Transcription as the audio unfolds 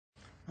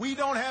We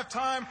don't have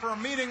time for a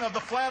meeting of the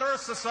Flat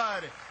Earth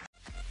Society.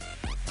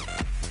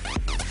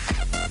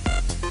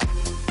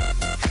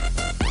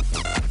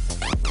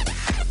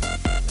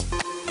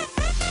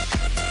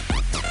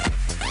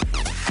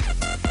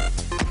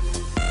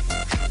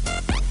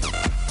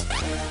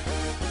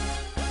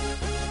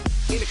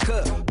 In the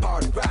club,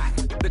 party rock.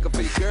 Looking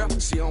for your girl,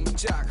 she on the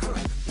jock.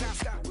 Now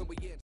stop when we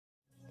in.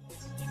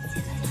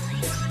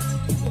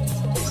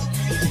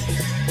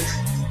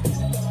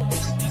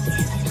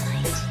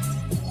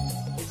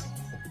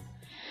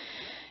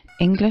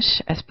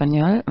 English,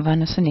 Español,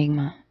 Vanus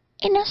Enigma.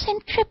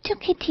 Innocent Crypto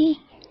Kitty.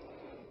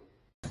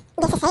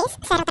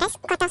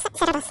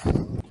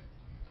 1603-1402.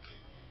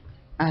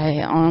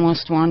 I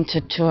almost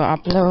wanted to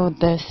upload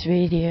this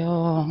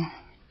video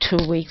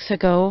 2 weeks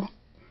ago,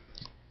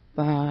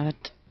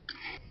 but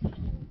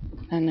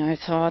then I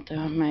thought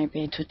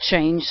maybe to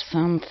change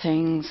some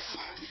things,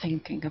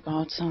 thinking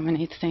about so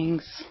many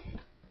things.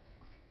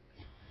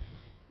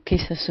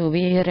 Quise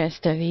subir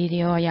este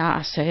video ya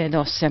hace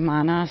 2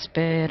 semanas,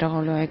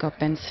 pero luego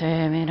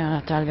pensé,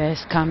 mira, tal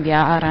vez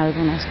cambiar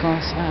algunas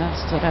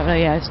cosas.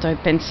 Todavía estoy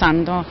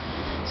pensando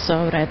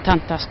sobre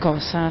tantas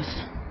cosas.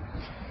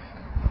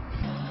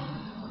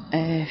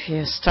 If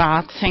you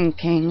start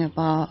thinking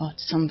about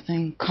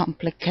something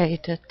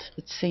complicated,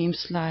 it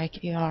seems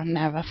like you are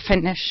never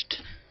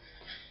finished.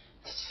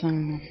 So,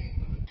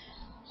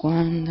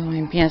 cuando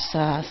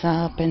empiezas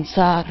a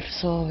pensar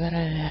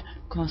sobre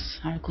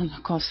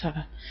alguna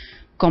cosa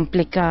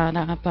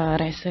complicada,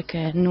 parece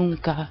que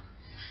nunca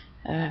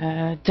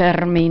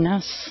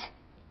terminas.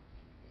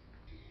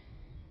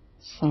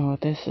 So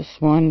this is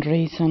one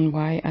reason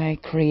why I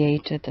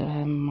created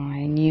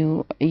my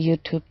new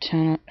YouTube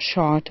channel,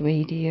 short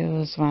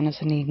videos,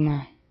 Vanus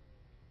Enigma.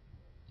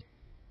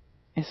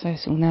 Esa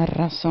es una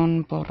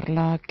razón por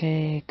la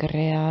que he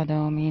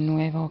creado mi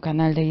nuevo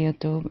canal de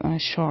YouTube,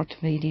 short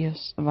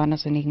videos,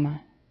 Vanus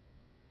Enigma.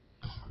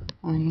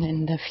 And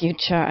in the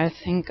future I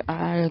think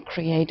I'll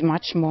create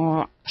much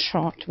more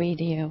short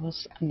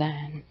videos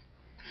than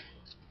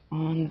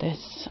on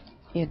this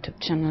YouTube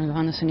channel,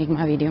 Vanus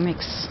Enigma Video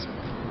Mix.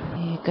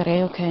 Y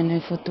creo que en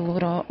el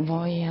futuro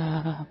voy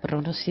a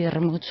producir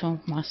mucho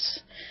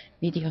más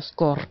vídeos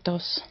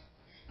cortos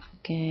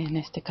que en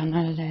este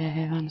canal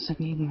de Vanus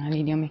Enigma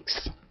Video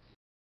Mix.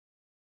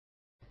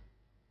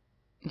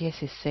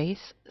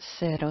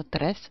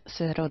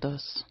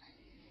 160302.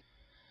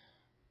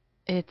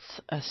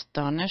 It's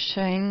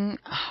astonishing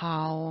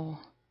how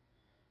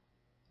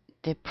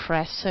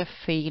depressive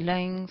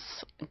feelings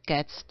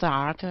get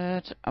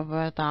started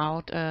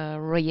without a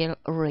real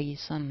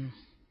reason.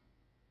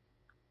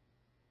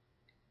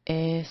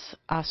 Es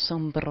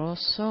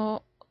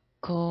asombroso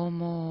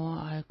cómo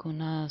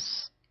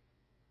algunos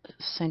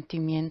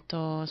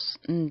sentimientos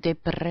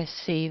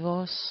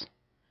depresivos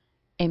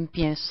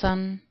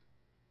empiezan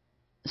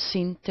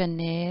sin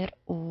tener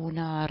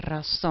una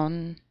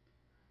razón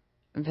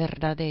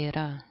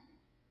verdadera.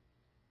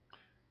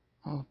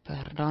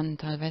 Perdón,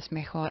 tal vez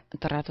mejor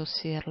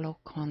traducirlo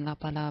con la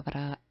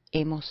palabra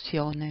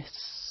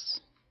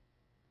emociones.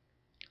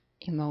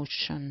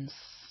 Emotions.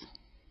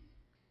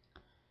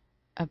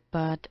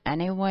 But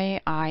anyway,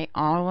 I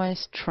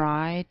always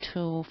try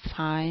to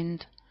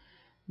find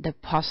the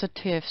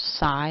positive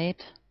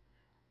side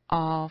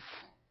of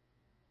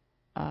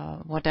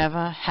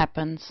whatever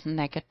happens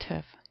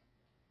negative.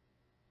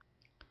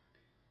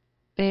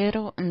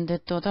 Pero de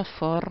todas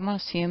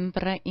formas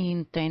siempre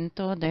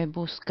intento de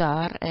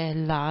buscar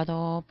el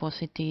lado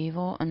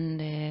positivo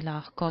de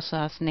las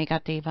cosas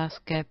negativas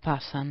que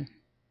pasan.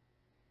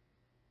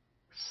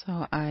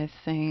 So I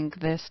think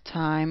this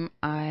time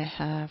I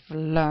have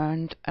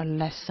learned a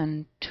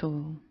lesson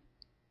too.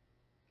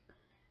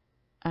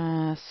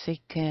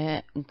 Así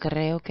que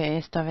creo que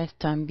esta vez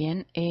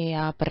también he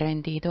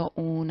aprendido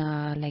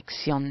una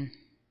lección.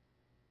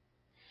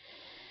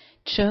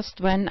 Just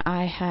when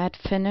I had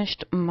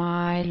finished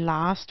my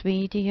last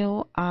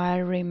video, I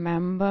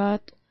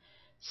remembered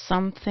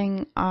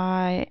something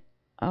I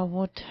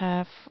would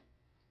have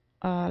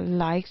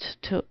liked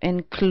to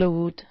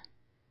include.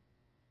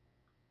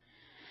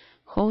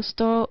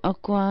 Justo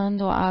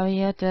cuando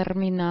había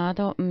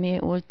terminado mi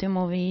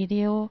último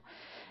video,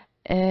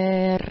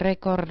 he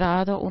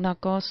recordado una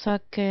cosa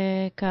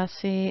que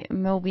casi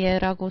me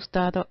hubiera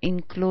gustado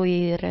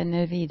incluir en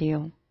el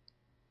video.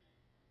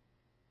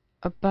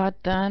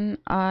 But then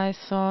I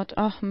thought,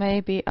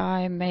 maybe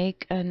I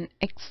make an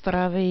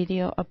extra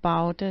video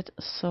about it,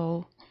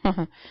 so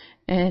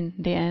in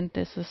the end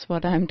this is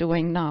what I'm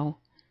doing now.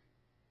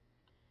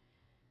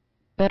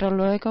 Pero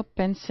luego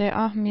pensé,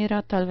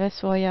 mira, tal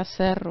vez voy a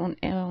hacer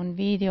un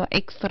video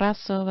extra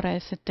sobre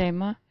ese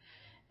tema.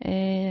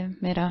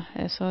 Mira,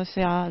 eso es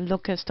ya lo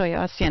que estoy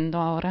haciendo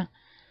ahora.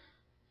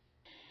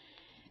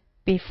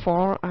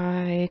 Before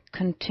I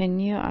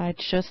continue, I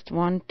just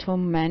want to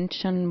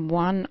mention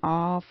one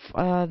of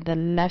the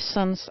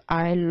lessons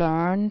I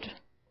learned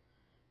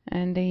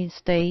in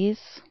these days.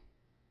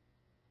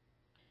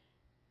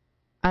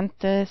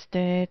 Antes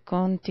de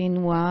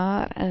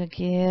continuar,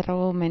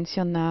 quiero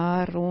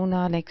mencionar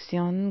una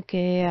lección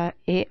que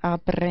he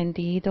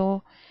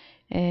aprendido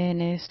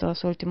en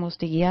estos últimos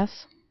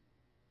días.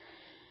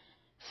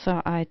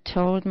 So I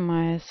told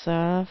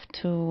myself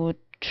to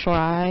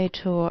try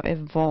to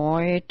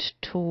avoid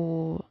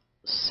to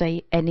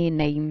say any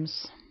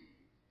names.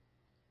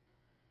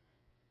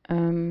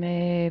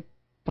 Me he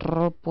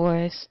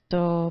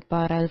propuesto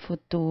para el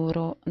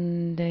futuro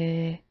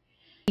de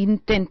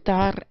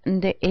intentar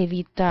de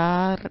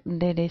evitar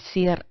de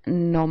decir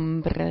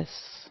nombres.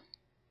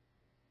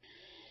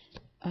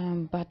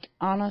 But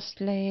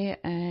honestly,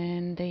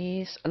 in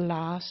these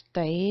last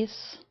days,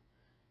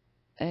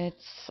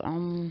 it's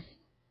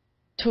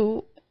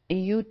two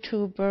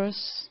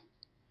YouTubers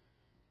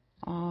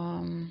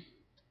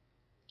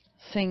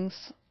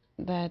things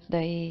that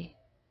they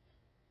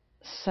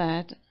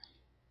said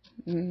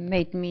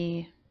made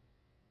me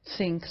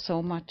think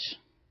so much.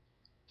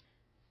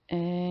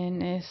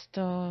 En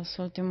estos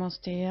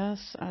últimos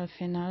días, al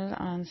final,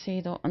 han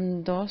sido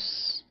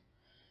dos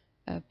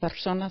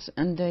personas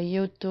de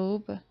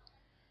YouTube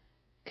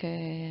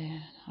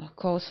que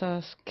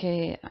cosas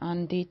que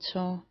han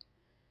dicho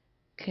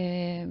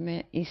que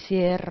me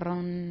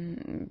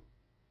hicieron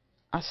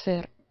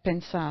hacer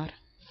pensar.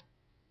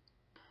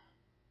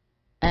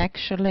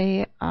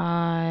 Actually,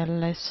 I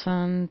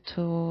listened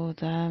to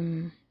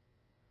them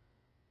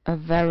a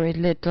very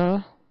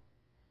little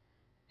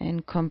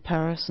in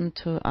comparison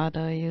to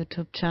other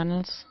YouTube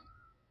channels.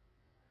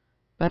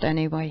 But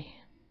anyway,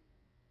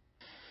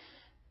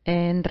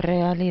 en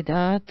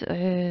realidad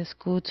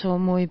escucho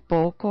muy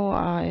poco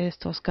a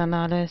estos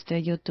canales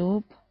de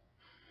YouTube,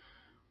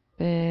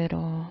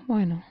 pero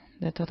bueno,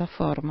 de todas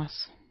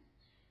formas.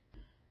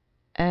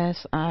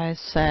 As I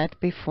said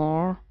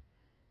before,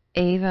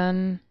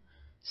 even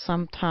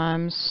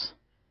sometimes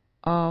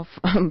of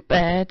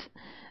bad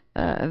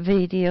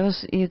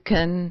videos you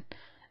can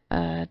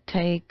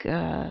take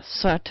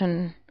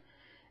certain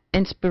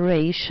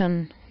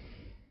inspiration.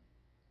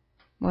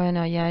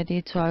 Bueno, ya he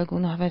dicho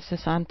algunas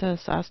veces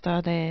antes,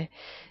 hasta de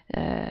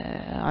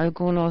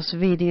algunos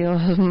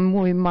videos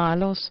muy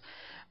malos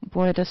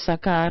puedes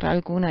sacar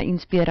alguna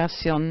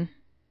inspiración.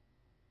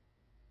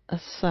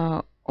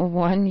 So,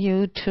 one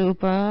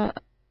YouTuber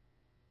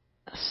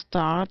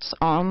starts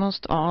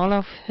almost all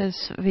of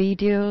his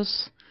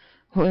videos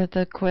with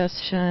the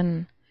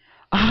question,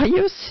 "Are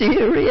you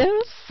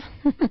serious?"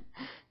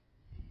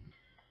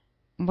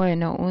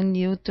 Bueno, un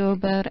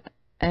YouTuber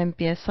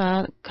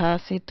empieza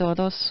casi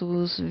todos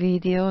sus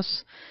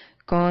videos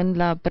con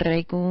la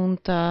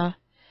pregunta,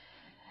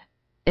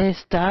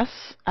 ¿estás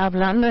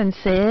hablando en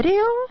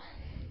serio?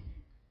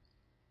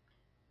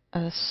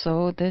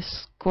 So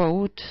this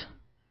quote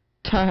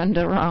turned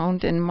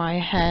around in my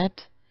head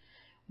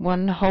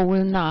one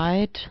whole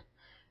night,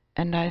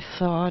 and I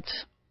thought,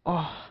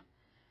 oh,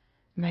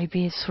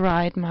 maybe it's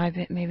right,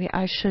 maybe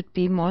I should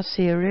be more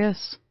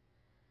serious.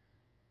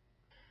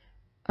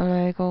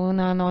 Luego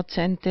una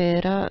noche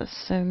entera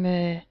se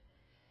me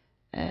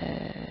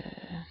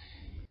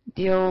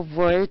dio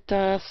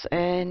vueltas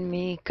en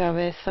mi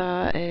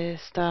cabeza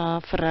esta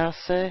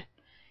frase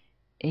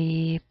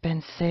y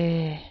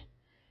pensé,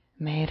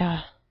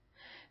 mira,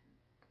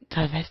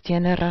 tal vez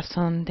tiene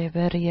razón,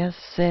 deberías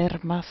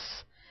ser más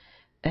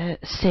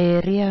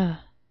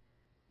seria,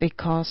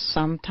 because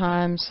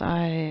sometimes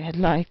I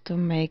like to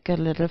make a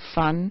little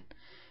fun,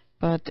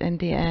 but in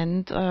the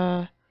end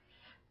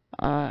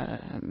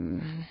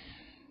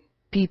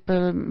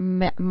people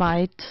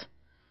might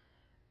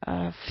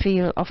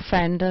feel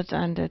offended,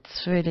 and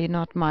it's really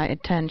not my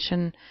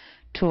intention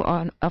to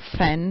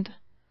offend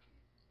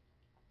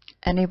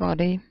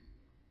anybody.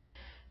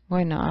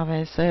 Bueno, a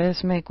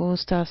veces me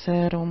gusta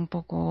hacer un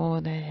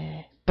poco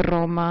de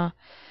broma,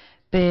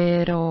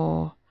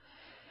 pero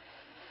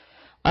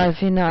al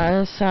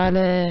final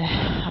sale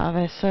a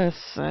veces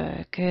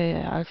que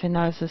al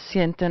final se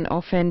sienten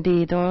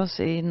ofendidos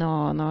y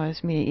no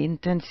es mi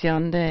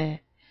intención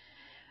de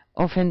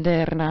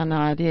ofender a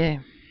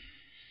nadie.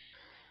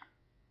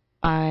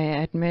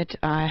 I admit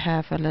I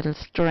have a little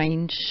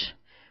strange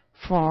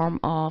form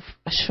of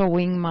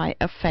showing my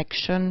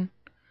affection.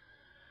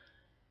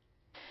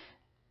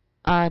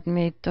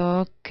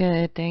 Admito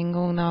que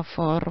tengo una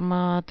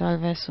forma tal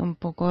vez un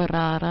poco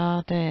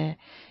rara de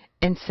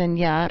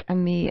enseñar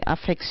mi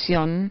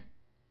afección.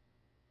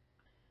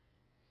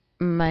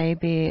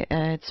 Maybe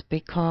it's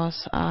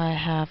because I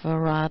have a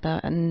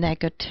rather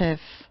negative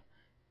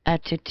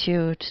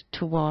attitude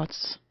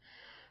towards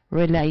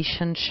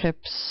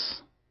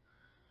relationships,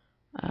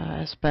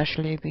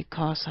 especially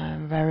because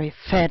I'm very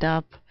fed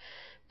up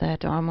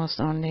that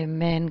almost only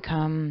men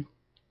come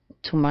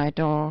to my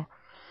door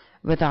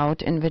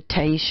without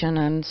invitation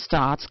and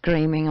start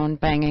screaming and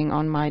banging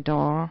on my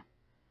door.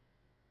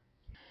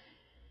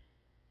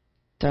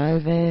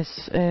 Tal vez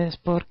es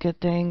porque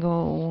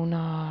tengo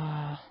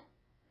una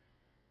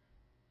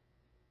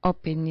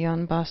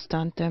opinión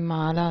bastante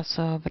mala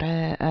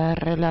sobre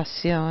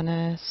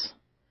relaciones,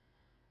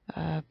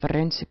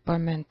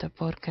 principalmente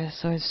porque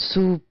soy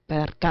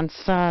súper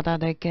cansada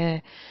de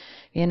que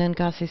vienen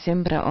casi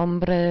siempre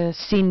hombres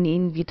sin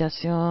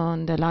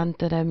invitación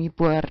delante de mi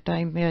puerta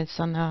y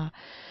empiezan a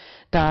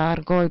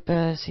dar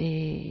golpes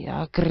y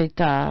a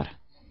gritar.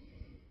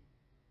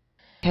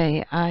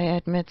 Okay, I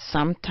admit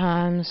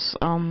sometimes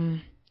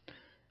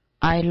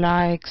I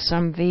like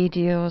some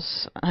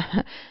videos.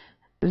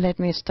 Let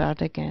me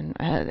start again.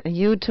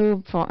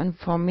 YouTube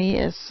for me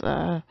is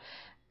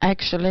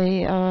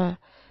actually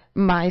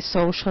my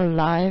social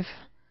life.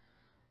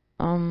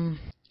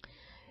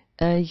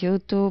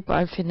 YouTube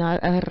al final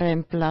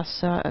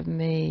reemplaza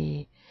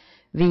mi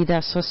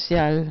vida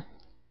social.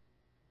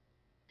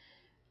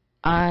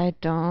 I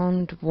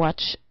don't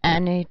watch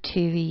any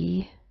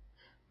TV.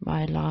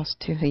 My last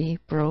TV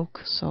broke,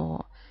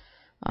 so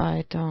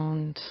I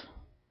don't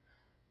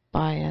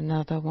buy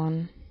another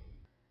one.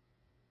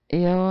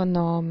 Yo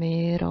no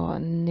miro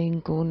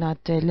ninguna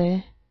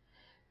tele.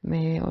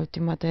 Mi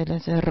última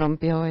tele se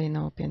rompió y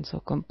no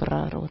pienso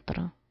comprar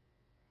otra.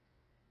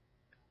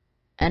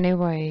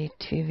 Anyway,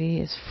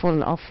 TV is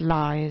full of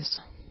lies.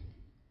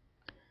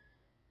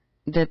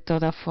 De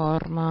toda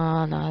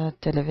forma, la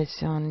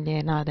televisión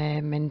llena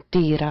de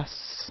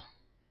mentiras.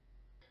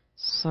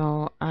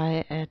 So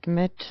I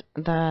admit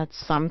that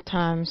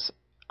sometimes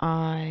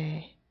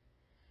I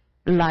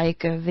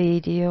like a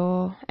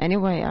video.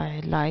 Anyway,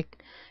 I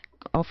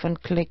often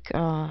click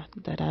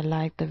that I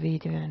like the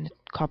video and it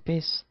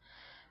copies.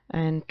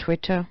 And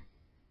Twitter.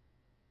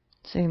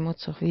 Sí,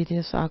 muchos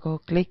vídeos hago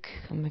clic,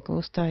 me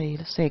gusta y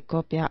se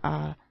copia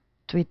a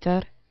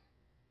Twitter.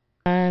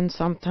 And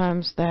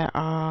sometimes there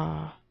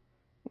are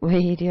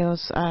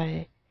videos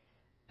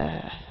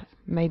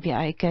maybe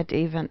I get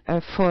even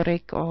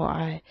euphoric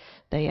or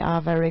they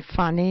are very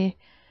funny.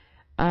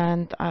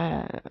 And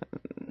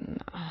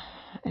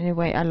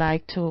anyway, I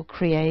like to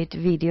create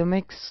video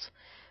mix,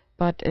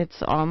 but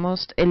it's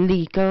almost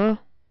illegal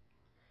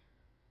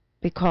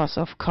because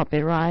of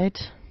copyright.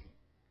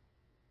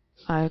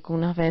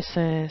 Algunas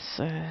veces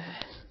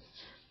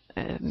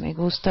me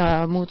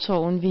gusta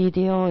mucho un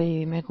video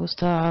y me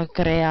gusta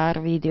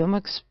crear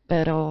videomix,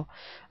 pero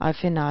al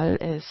final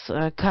es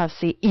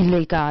casi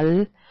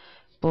ilegal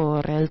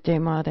por el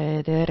tema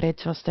de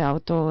derechos de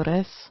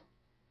autores.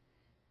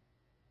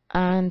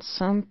 And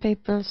some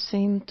people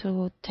seem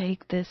to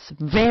take this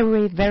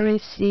very, very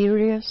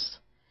serious,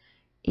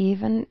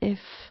 even if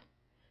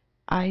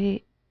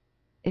I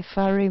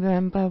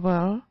remember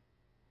well,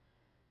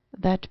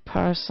 that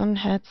person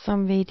had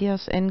some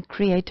videos in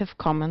Creative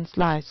Commons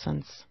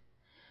license.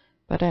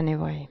 But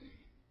anyway,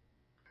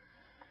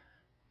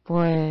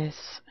 pues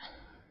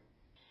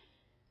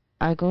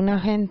alguna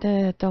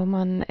gente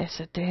toman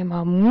ese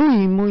tema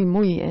muy, muy,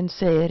 muy en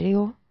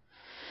serio,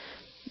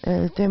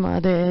 el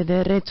tema de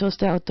derechos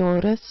de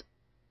autores,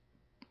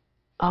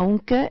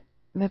 aunque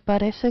me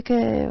parece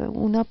que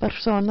una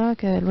persona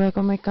que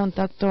luego me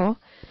contactó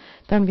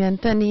también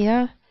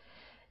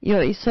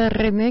yo hice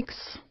remix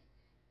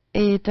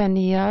y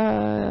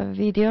tenía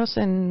videos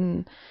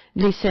en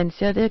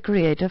licencia de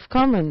Creative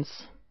Commons.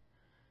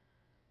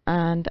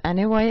 And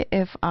anyway,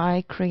 if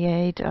I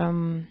create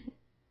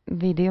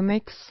video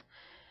mix,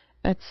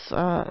 it's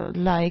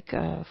like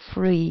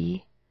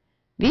free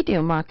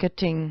video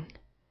marketing.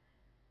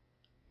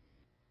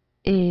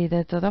 Y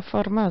de todas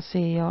formas,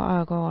 si yo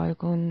hago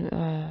algún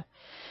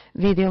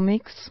video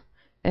mix,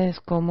 es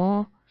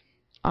como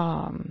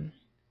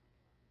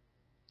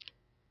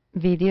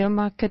video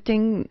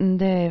marketing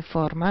de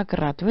forma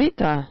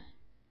gratuita.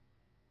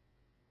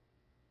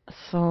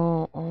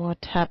 So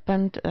what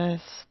happened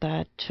is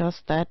that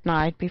just that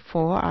night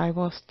before I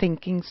was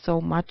thinking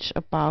so much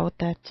about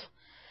that,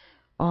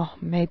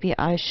 maybe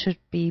I should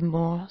be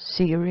more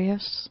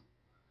serious.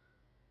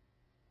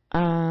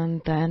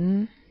 And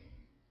then,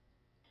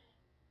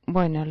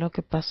 bueno, lo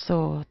que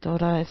pasó,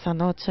 toda esa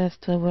noche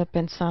estuve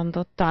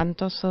pensando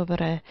tanto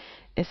sobre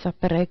esa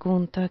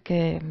pregunta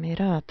que,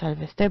 mira, tal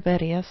vez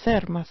debería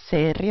ser más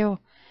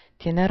serio,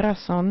 tiene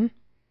razón.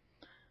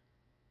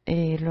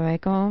 Y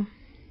luego,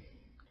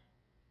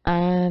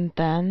 and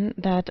then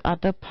that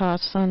other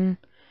person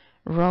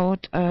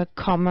wrote a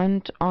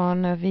comment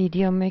on a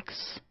video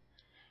mix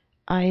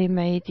I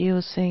made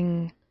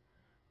using,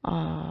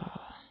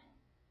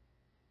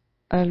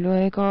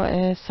 luego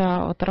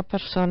esa otra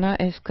persona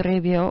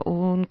escribió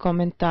un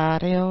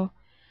comentario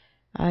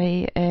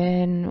ahí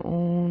en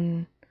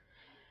uno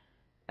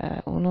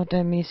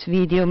de mis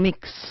video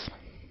mix.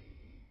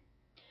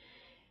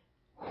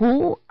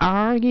 Who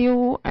are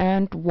you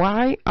and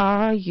why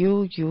are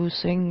you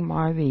using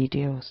my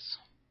videos?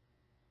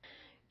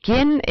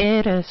 ¿Quién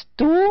eres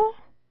tú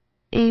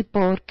y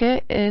por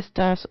qué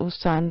estás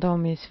usando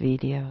mis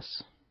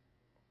videos?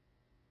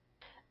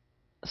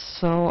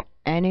 So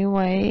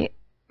anyway,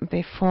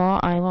 before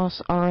I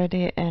was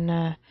already in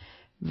a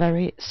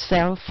very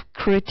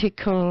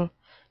self-critical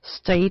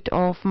state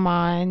of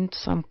mind,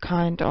 some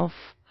kind of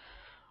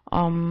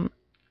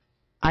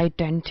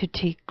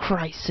identity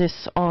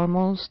crisis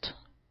almost.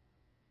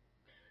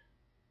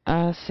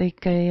 Así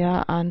que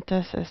ya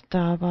antes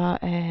estaba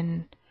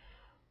en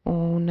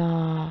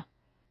una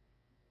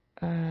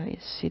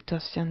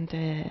situación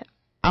de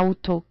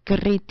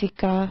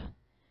autocrítica,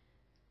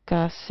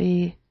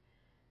 casi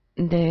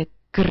de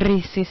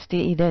crisis de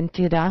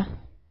identidad.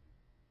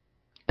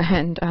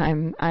 And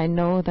I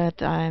know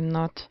that I'm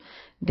not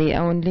the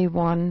only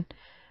one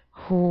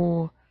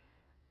who,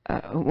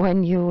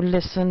 when you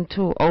listen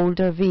to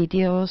older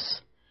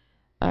videos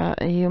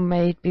you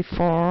made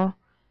before,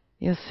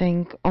 you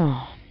think,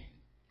 oh,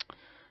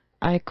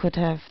 I could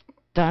have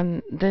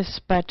done this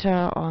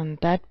better or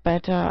that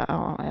better,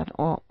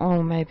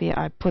 or maybe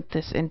I put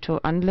this into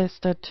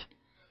unlisted.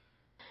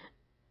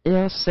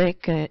 Yo sé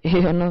que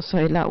yo no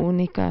soy la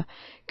única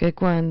que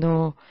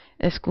cuando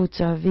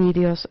escucha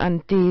vídeos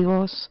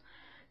antiguos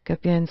que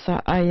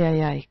piensa,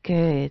 ay, ¿qué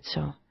he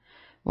hecho?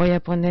 Voy a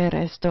poner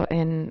esto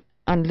en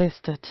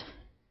unlisted.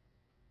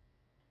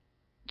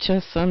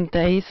 Just some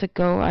days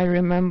ago I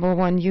remember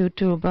one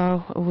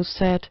YouTuber who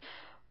said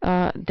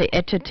the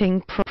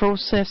editing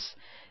process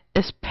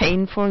is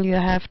painful, you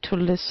have to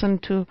listen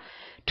to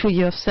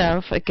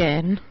yourself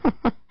again.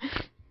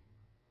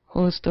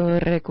 Justo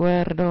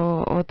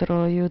recuerdo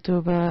otro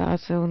YouTuber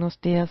hace unos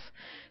días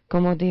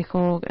como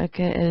dijo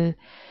que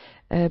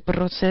el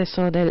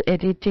proceso del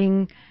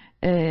editing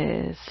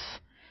es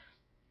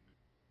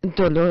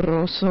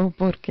doloroso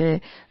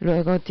porque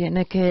luego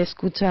tiene que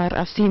escuchar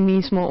a sí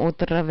mismo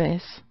otra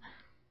vez.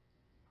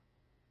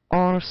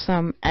 Or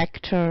some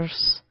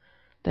actors,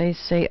 they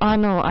say, oh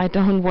no, I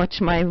don't watch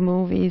my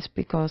movies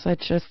because I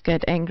just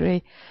get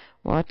angry.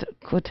 What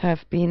could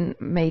have been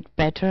made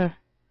better?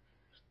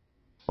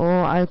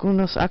 O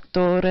algunos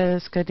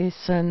actores que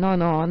dicen,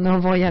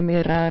 no voy a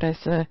mirar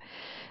esa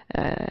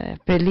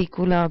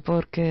película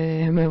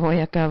porque me voy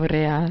a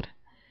cabrear.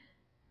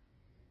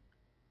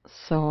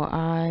 So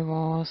I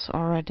was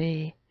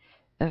already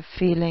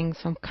feeling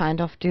some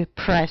kind of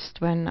depressed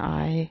when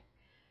I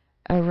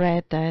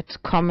read that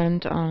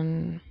comment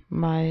on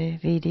my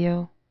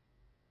video.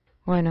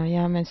 Bueno,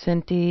 ya me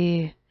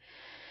sentí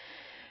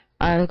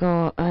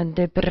algo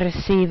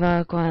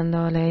depresiva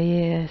cuando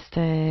leí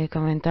este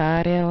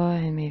comentario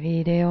en mi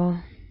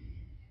video.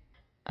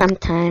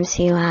 Sometimes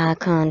you are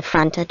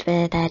confronted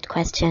with that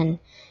question,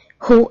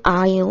 who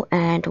are you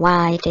and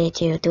why did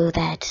you do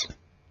that?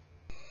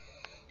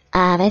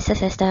 A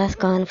veces estás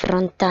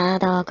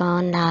confrontado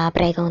con la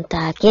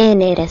pregunta,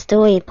 ¿quién eres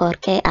tú y por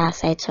qué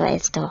has hecho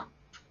esto?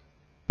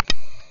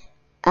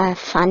 A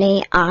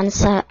funny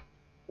answer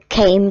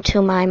came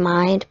to my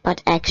mind,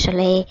 but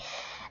actually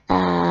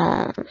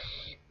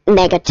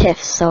negative,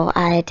 so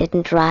I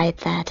didn't write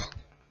that.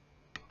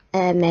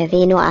 Me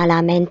vino a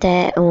la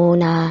mente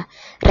una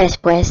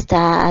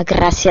respuesta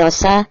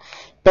graciosa,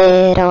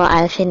 pero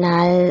al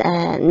final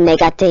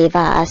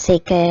negativa,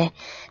 así que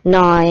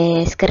no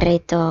he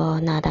escrito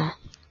nada.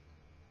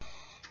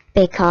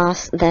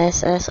 Because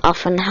this is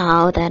often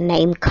how the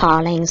name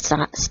calling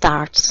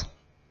starts.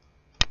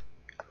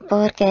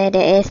 Porque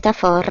de esta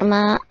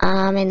forma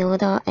a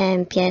menudo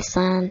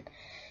empiezan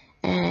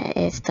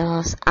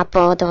estos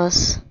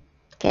apodos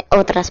que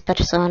otras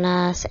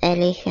personas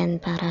eligen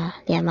para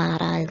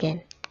llamar a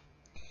alguien.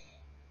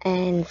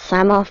 In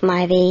some of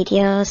my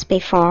videos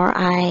before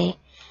I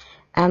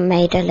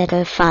made a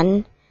little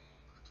fun,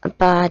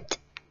 but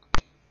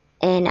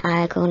en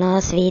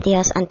algunos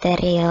videos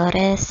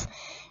anteriores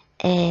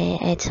he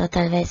hecho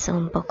tal vez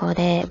un poco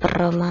de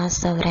bromas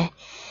sobre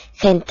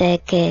gente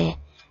que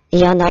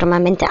yo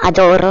normalmente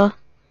adoro,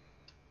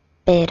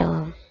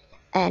 pero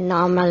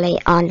normally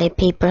only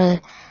people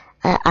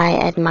I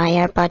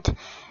admire, but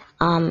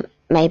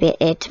maybe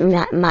it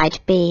might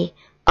be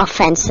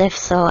offensive,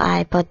 so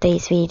I put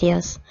these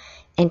videos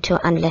into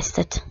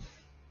unlisted.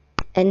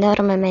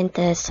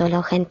 Normalmente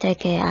solo gente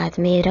que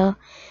admiro,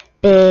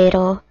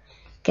 pero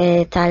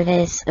que tal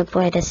vez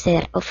puede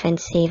ser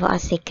ofensivo,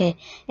 así que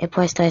he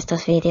puesto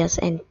estos videos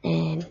en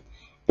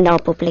no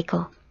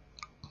público.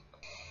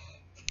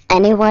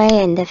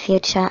 Anyway, in the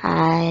future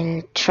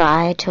I'll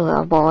try to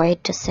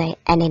avoid to say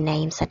any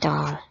names at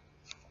all.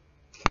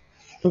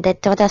 De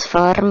todas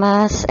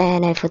formas,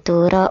 en el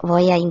futuro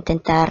voy a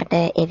intentar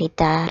de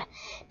evitar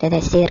de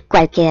decir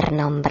cualquier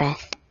nombre.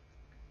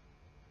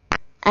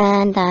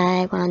 And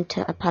I want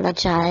to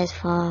apologize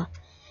for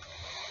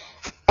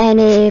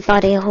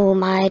anybody who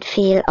might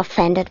feel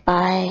offended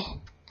by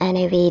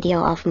any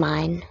video of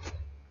mine.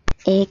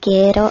 Y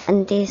quiero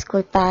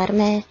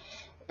disculparme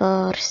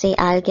por si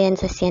alguien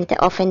se siente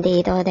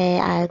ofendido de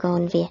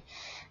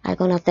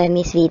algunos de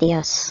mis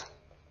videos.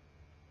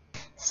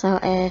 So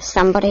if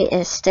somebody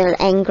is still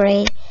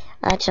angry,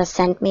 just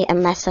send me a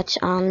message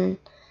on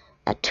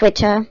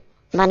Twitter,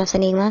 Manos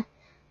Enigma,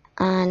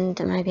 and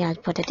maybe I'll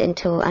put it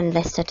into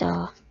unlisted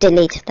or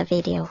delete the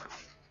video.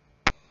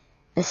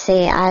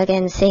 Si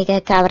alguien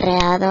sigue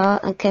cabreado,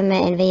 que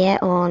me envíe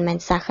un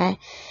mensaje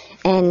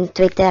en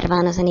Twitter,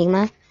 Manos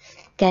Enigma,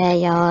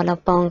 que yo lo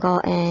pongo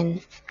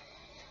en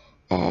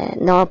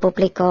no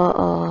público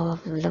o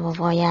lo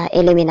voy a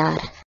eliminar.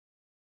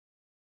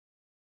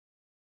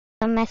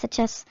 Some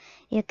messages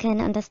you can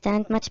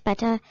understand much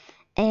better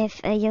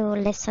if you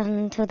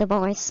listen to the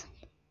voice.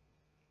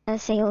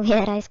 Si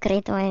hubiera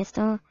escrito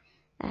esto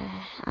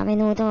A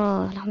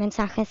menudo los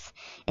mensajes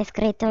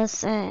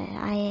escritos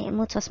hay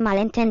muchos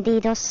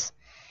malentendidos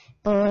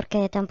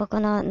porque tampoco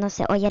no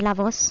se oye la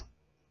voz.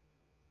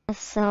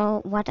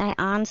 So what I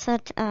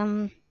answered,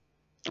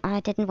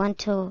 I didn't want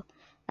to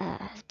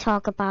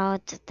talk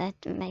about that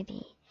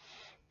maybe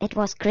it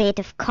was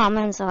Creative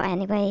Commons or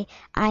anyway.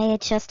 I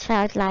just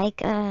felt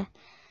like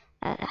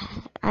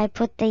I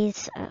put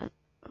these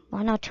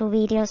 1 or 2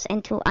 videos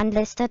into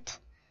unlisted,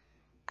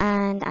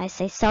 and I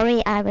say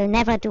sorry, I will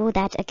never do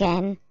that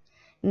again.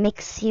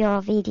 Mix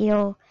your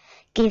video,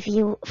 give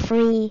you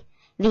free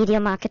video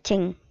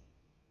marketing.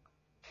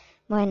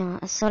 Bueno,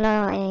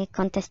 solo he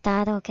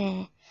contestado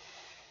que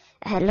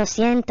lo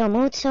siento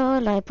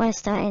mucho, lo he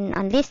puesto en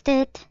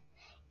unlisted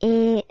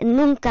y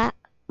nunca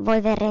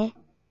volveré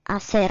a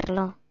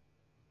hacerlo.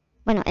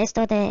 Bueno,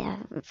 esto de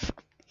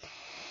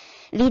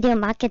video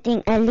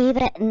marketing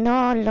libre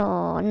no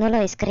lo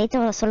he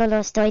escrito, solo lo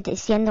estoy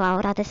diciendo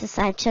ahora. This is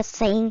I'm just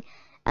saying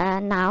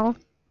now.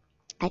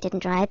 I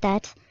didn't write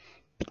that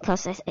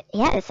because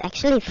it's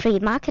actually free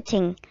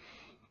marketing,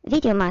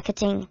 video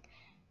marketing.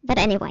 But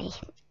anyway,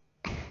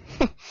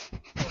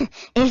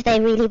 if they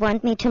really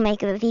want me to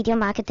make a video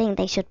marketing,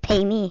 they should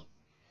pay me.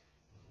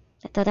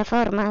 De toda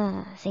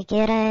forma, si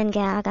quieren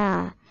que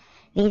haga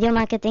video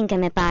marketing, que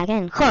me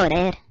paguen.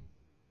 Joder.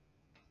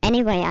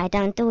 Anyway, I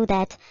don't do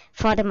that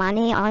for the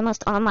money.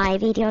 Almost all my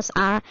videos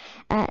are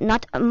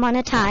not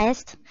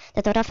monetized.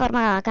 De toda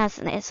forma,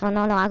 eso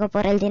no lo hago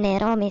por el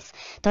dinero.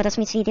 Todos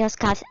mis videos,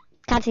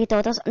 casi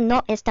todos,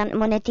 no están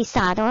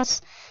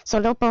monetizados.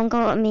 Solo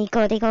pongo mi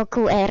código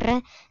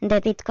QR de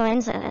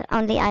Bitcoins.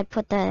 Only I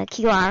put the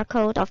QR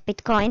code of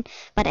Bitcoin.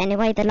 But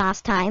anyway, the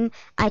last time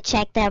I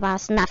checked, there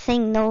was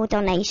nothing, no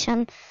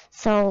donation.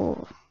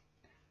 So,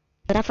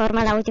 de toda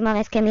forma, la última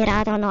vez que he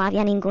mirado no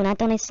había ninguna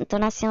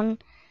donación.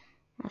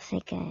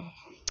 Así que,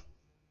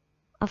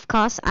 of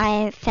course,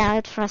 I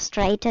felt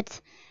frustrated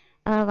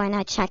when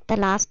I checked the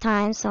last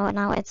time, so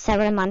now it's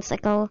several months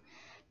ago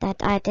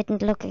that I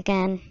didn't look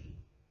again.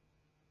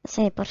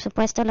 Sí, por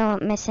supuesto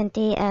me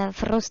sentí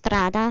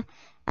frustrada,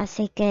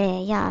 así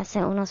que ya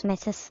hace unos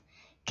meses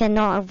que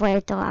no he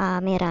vuelto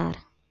a mirar.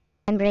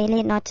 I'm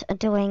really not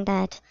doing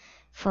that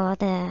for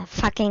the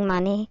fucking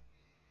money,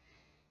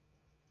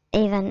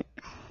 even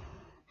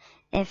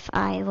if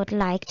I would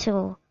like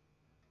to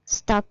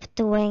stop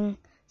doing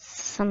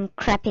some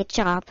crappy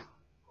job.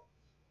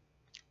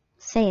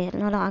 Sí,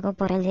 no lo hago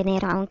por el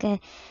dinero,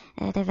 aunque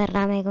de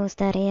verdad me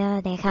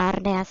gustaría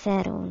dejar de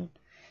hacer un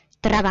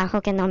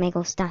trabajo que no me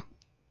gusta.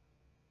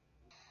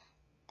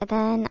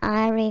 Then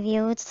I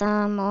reviewed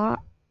some more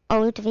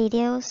old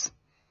videos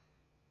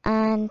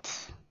and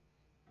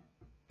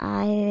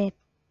I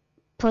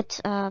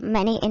put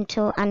many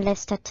into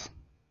unlisted.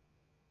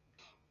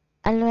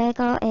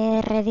 Luego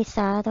he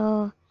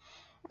revisado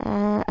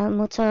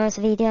muchos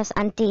videos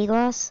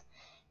antiguos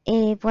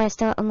y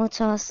puesto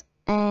muchos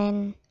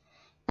en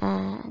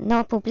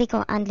no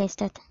público,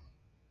 unlisted,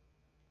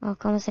 o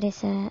como se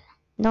dice,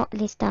 no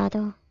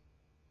listado.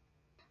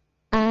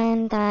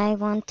 And I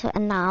want to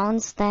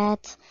announce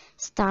that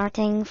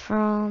starting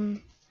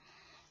from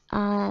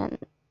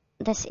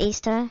this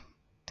Easter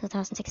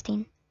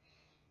 2016,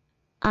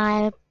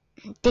 I'll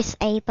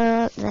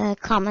disable the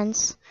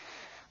comments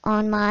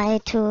on my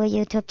 2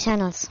 YouTube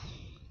channels.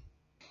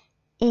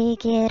 Y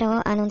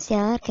quiero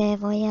anunciar que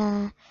voy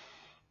a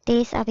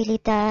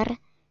deshabilitar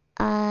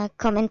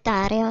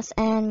comentarios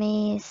en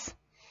mis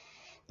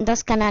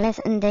 2 canales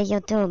de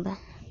YouTube.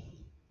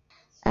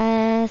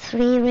 3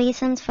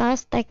 reasons.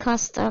 First, they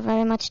cost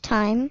very much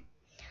time.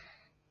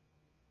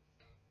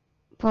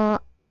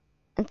 Por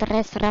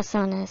 3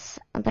 razones.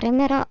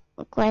 Primero,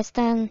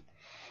 cuestan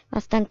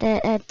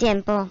bastante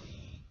tiempo.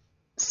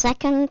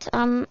 Second,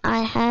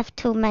 I have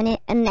too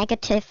many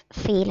negative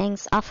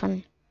feelings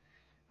often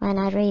when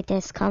I read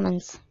these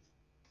comments.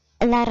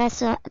 La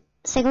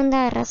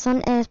segunda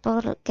razón es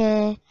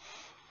porque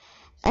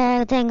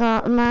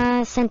tengo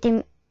más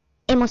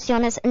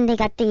emociones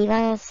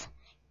negativas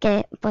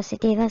que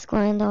positivas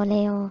cuando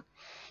leo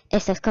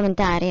estos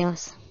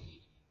comentarios.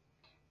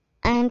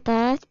 And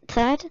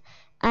third,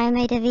 I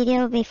made a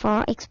video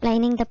before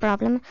explaining the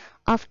problem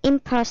of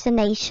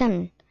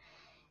impersonation.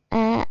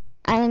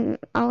 I'm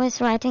always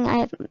writing,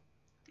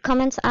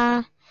 comments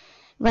are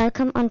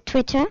welcome on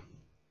Twitter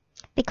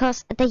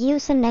because the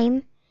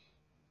username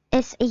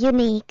is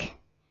unique.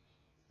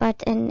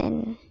 But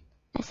in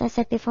as I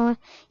said before,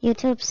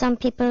 YouTube, some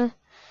people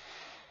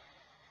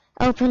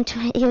open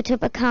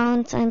YouTube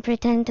accounts and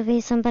pretend to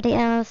be somebody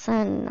else,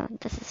 and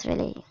this is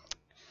really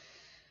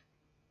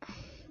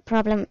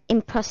problem,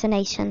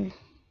 impersonation.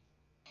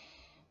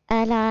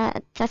 La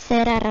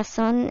tercera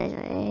razón,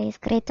 he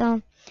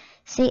escrito,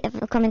 sí,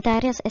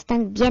 comentarios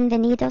están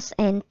bienvenidos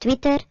en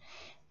Twitter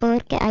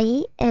porque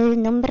ahí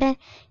el nombre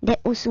de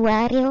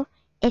usuario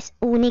es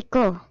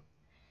único.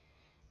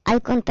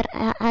 Al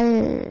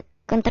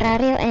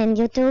contrario, en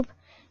YouTube,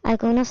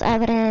 algunos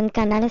abren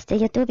canales de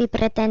YouTube y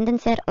pretenden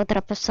ser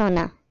otra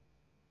persona.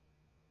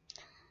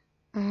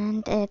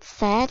 And it's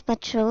sad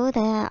but true,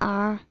 there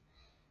are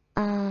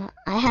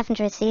I haven't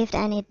received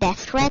any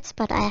death threats,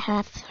 but I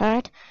have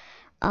heard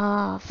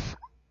of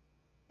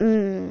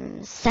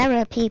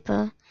several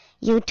people,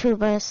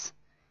 YouTubers,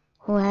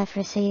 who have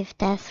received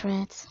death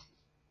threats.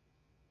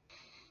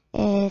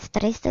 Es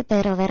triste,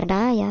 pero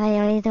verdad, ya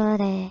he oído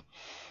de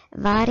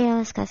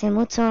varios, casi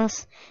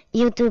muchos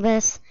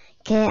YouTubers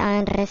que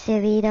han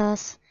recibido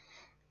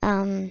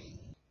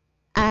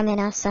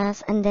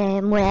amenazas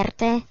de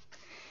muerte.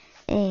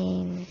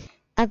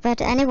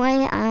 But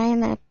anyway,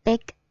 I'm a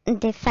big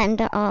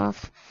defender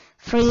of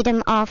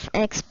freedom of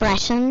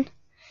expression,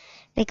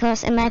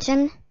 because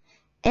imagine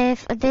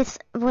if this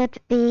would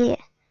be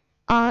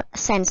all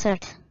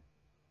censored.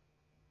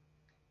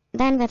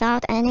 Then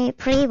without any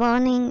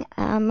pre-warning,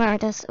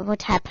 murders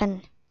would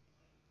happen.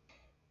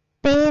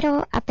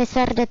 Pero a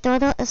pesar de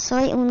todo,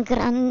 soy un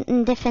gran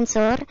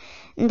defensor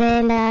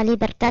de la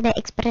libertad de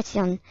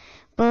expresión,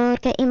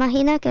 porque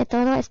imagina que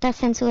todo está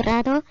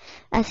censurado,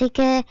 así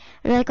que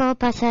luego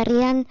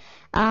pasarían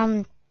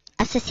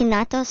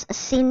asesinatos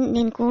sin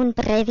ningún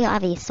previo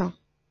aviso.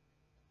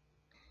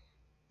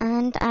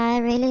 And I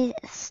really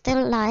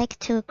still like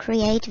to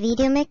create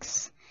video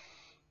mix,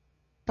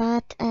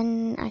 but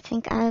I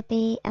think I'll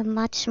be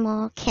much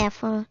more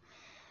careful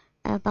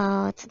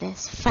about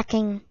this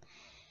fucking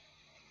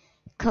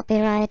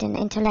copyright and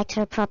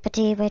intellectual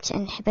property which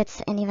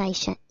inhibits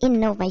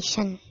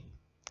innovation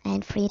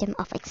and freedom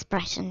of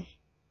expression.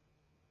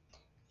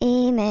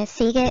 Y me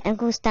sigue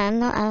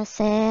gustando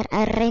hacer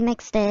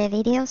remix de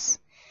videos,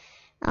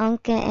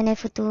 aunque en el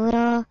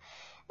futuro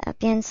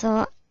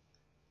pienso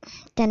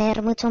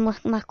tener mucho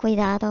más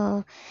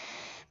cuidado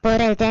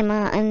por el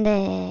tema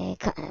de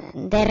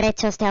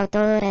derechos de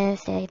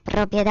autores, de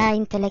propiedad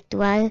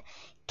intelectual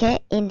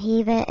que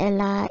inhibe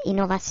la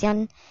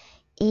innovación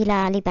y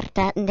la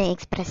libertad de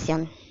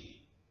expresión.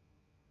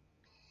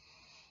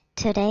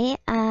 Today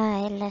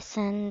I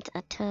listened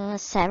to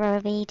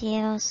several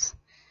videos.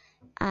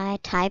 I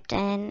typed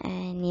in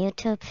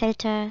YouTube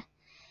filter,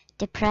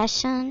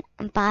 depression,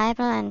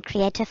 Bible and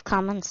Creative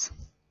Commons.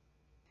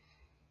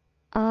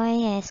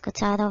 Hoy he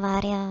escuchado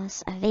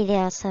varios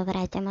videos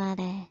sobre el tema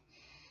de...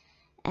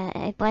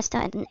 he puesto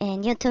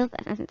en YouTube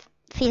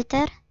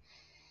filter,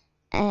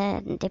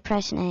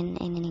 depression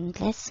en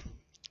inglés,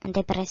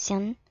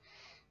 depresión,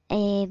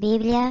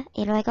 Biblia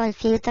y luego el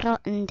filtro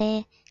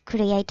de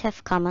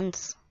Creative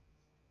Commons.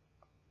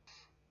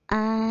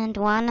 And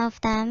one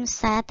of them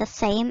said the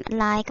same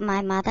like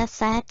my mother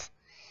said.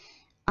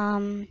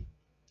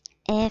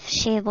 If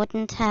she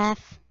wouldn't have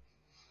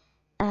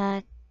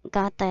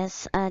got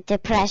this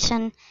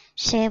depression,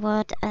 she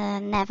would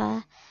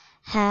never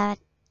have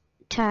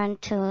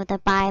turned to the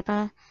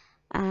Bible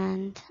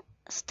and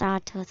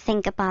start to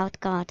think about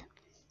God.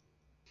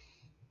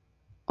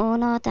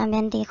 Uno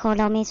también dijo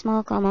lo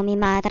mismo como mi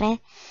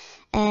madre,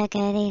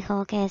 que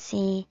dijo que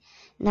si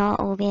no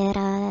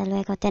hubiera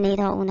luego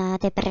tenido una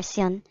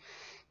depresión,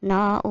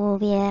 no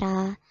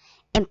hubiera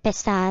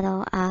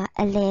empezado a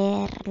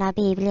leer la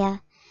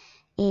Biblia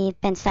y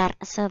pensar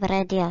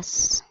sobre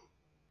Dios.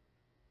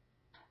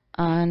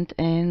 And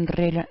in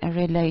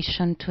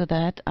relation to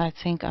that, I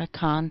think I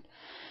can't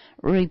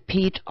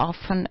repeat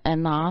often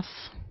enough.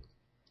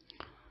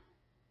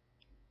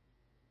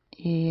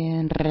 Y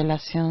en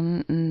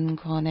relación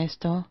con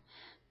esto,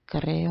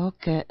 creo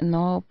que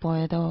no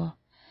puedo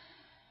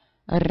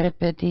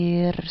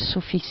repetir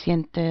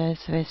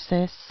suficientes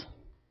veces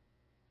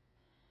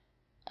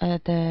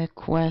the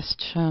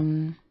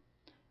question,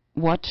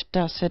 what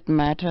does it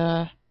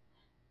matter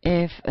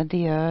if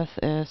the earth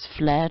is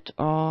flat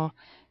or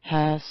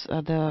has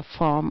the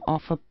form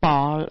of a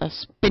ball, a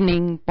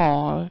spinning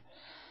ball?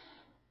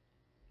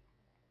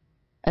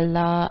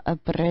 La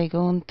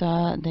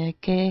pregunta de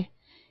qué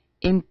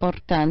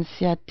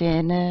importancia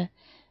tiene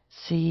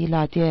si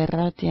la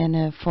Tierra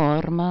tiene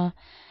forma,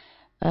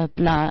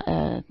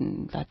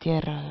 la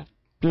Tierra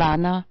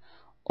plana,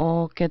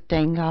 o que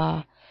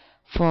tenga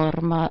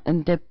forma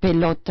de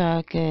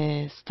pelota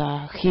que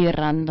está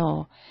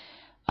girando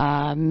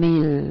a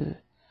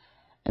 1000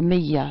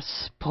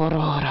 millas por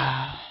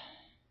hora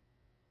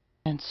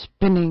and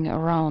spinning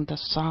around the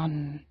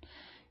sun,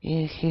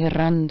 y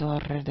girando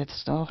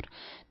alrededor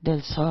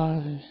del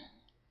sol.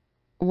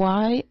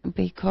 Why?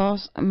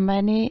 Because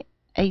many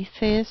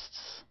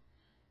atheists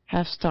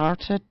have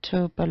started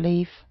to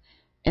believe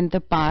in the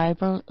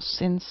Bible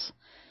since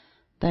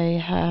they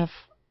have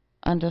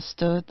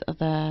understood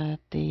that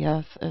the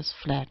earth is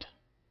flat.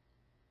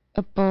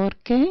 ¿Por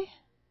qué?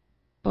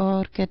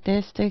 Porque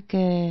desde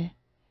que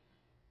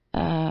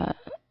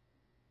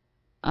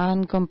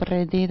han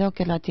comprendido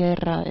que la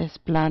Tierra es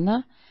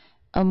plana,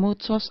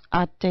 muchos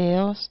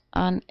ateos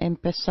han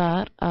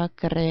empezado a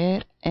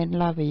creer en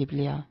la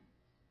Biblia.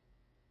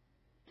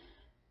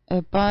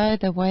 By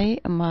the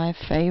way, my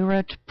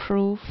favorite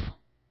proof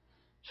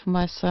to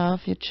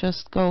myself, you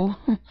just go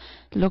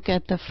look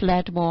at the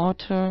flat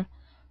water,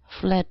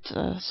 flat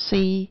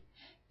sea.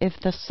 If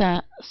the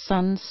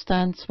sun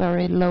stands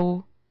very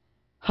low,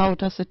 how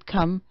does it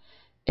come?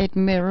 It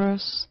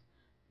mirrors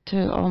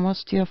to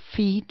almost your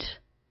feet.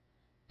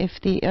 If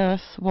the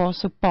earth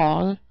was a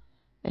ball,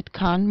 It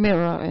can't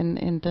mirror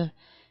in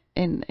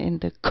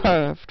the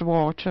curved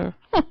water.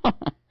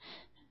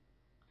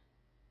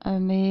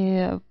 Mi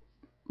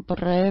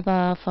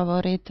prueba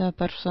favorita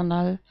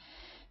personal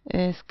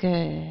es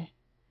que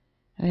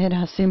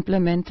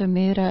simplemente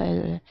mira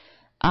el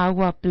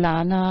agua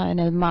plana en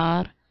el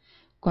mar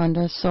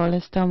cuando el sol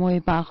está muy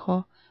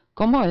bajo.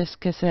 ¿Cómo es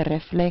que se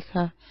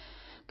refleja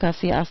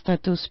casi hasta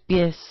tus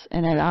pies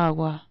en el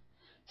agua?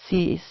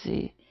 Si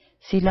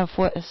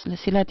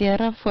la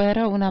Tierra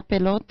fuera una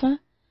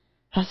pelota,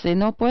 así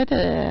no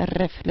puede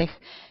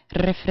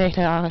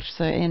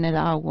reflejarse en el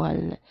agua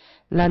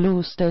la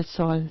luz del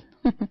sol.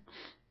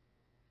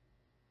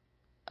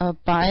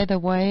 By the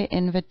way,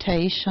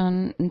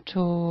 invitation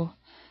to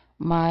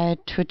my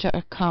Twitter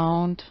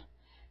account,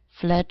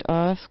 Flat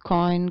Earth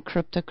Coin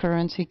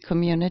Cryptocurrency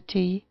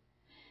Community,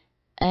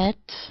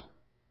 at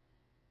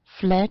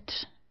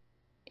Flat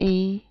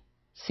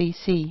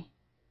ECC.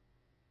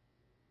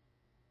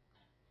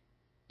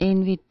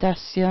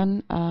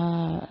 Invitación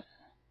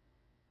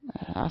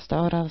hasta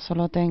ahora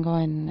solo tengo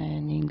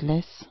en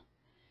inglés,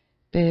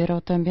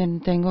 pero también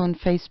tengo un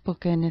Facebook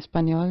en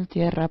español,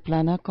 Tierra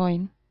Plana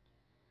Coin.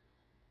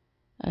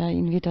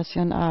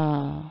 Invitación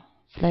a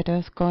Flat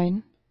Earth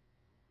Coin,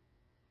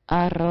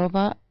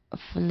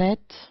 @flat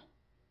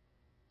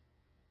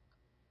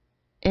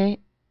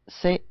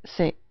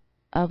ECC,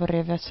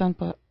 abreviación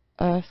por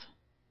Earth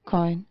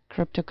Coin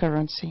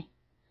Cryptocurrency.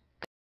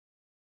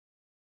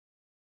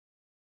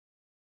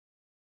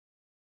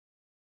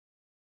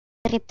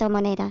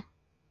 Cryptomoneda.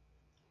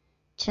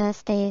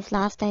 Just these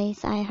last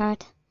days I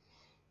heard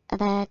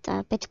that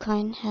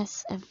Bitcoin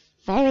has a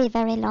very,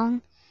 very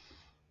long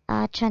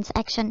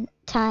transaction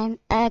time,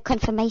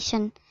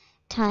 confirmation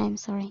time,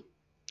 sorry.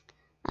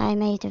 I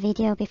made a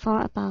video before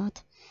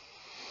about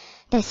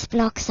this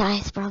block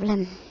size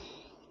problem.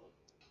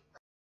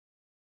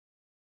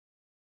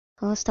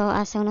 Justo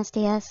hace unos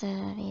días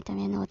vi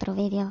también otro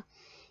video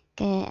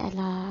que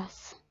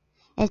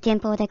el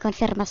tiempo de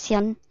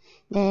confirmación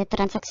de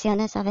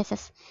transacciones a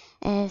veces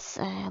es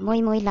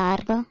muy, muy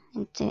largo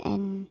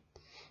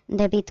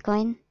de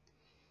Bitcoin.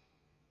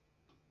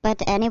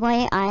 But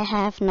anyway, I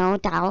have no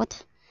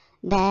doubt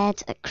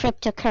that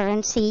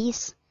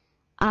cryptocurrencies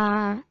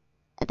are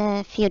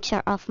the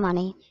future of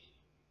money.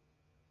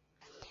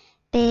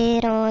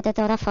 Pero de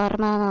toda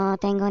forma no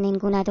tengo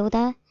ninguna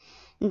duda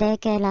de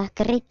que las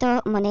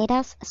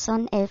criptomonedas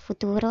son el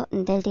futuro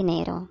del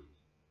dinero.